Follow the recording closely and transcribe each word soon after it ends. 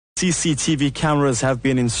CCTV cameras have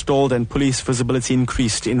been installed and police visibility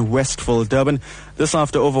increased in Westville, Durban. This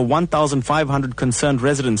after over 1,500 concerned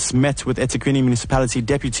residents met with EThekwini Municipality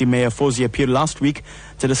Deputy Mayor Fawzia Peer last week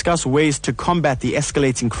to discuss ways to combat the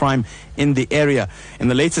escalating crime in the area. In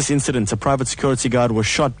the latest incident, a private security guard was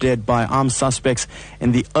shot dead by armed suspects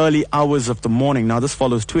in the early hours of the morning. Now, this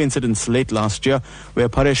follows two incidents late last year where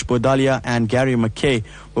Paresh, Bodalia and Mackay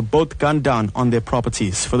were both gunned down on their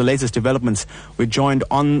properties. For the latest developments, we're joined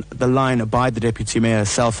on the line by the Deputy Mayor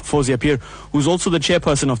herself, Fawzia Peer, who's also the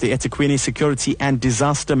chairperson of the EThekwini Security and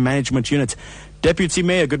Disaster Management Unit. Deputy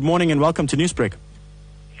Mayor, good morning and welcome to Newsbreak.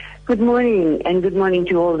 Good morning, and good morning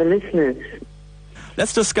to all the listeners.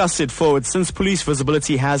 Let's discuss it forward. Since police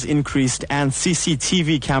visibility has increased and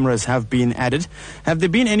CCTV cameras have been added, have there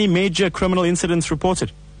been any major criminal incidents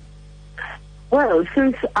reported? Well,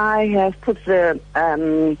 since I have put the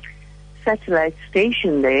satellite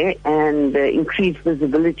station there and increased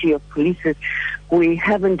visibility of police, we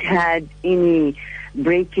haven't had any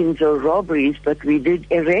break-ins or robberies, but we did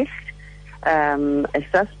arrest a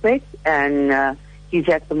suspect, and he's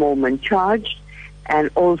at the moment charged. And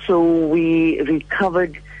also we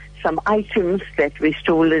recovered some items that were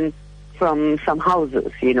stolen from some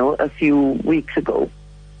houses, a few weeks ago.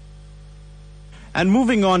 And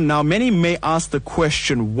moving on now, many may ask the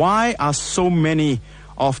question, why are so many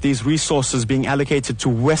of these resources being allocated to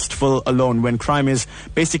Westville alone when crime is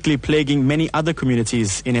basically plaguing many other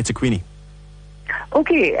communities in EThekwini?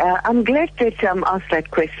 Okay, I'm glad that asked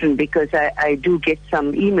that question because I do get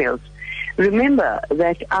some emails. Remember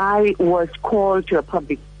that I was called to a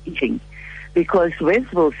public meeting because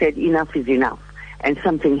Westville said enough is enough and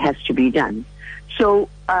something has to be done. So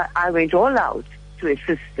I went all out to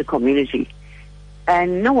assist the community.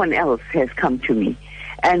 And no one else has come to me.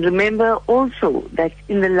 And remember also that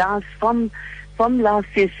in the from last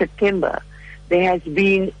year September, there has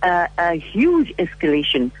been a huge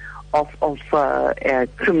escalation of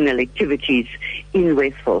criminal activities in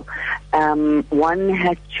Westville. One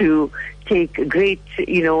had to take a great,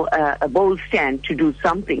 a bold stand to do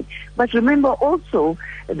something. But remember also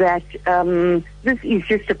that this is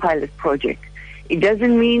just a pilot project. It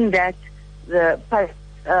doesn't mean that the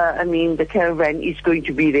caravan is going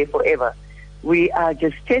to be there forever. We are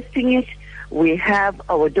just testing it. We have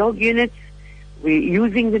our dog units. We're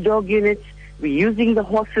using the dog units. We're using the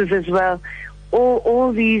horses as well.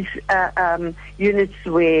 All these units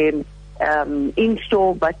were in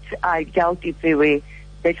store, but I doubt if they were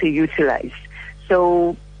better utilized.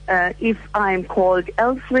 So if I'm called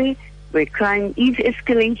elsewhere where crime is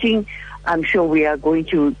escalating, I'm sure we are going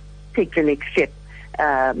to take the next step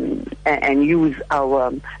and use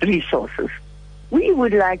our resources. We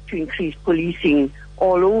would like to increase policing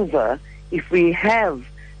all over if we have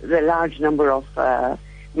the large number of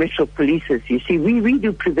metro polices. You see, we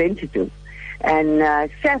do preventative. And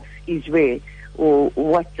SABC is where, or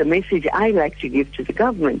what the message I like to give to the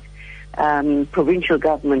government, provincial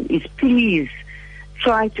government, is please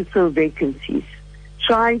try to fill vacancies.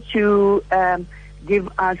 Try to give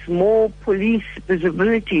us more police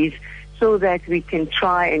visibilities so that we can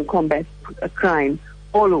try and combat crime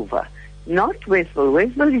all over. Not Westville.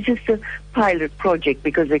 Westville is just a pilot project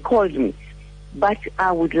because they called me. But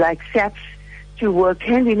I would like SABC to work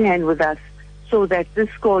hand in hand with us so that this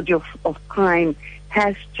scourge of crime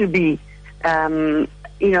has to be,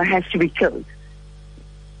 has to be killed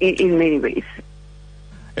in many ways.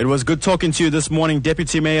 It was good talking to you this morning,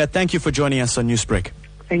 Deputy Mayor. Thank you for joining us on Newsbreak.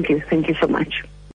 Thank you. Thank you so much.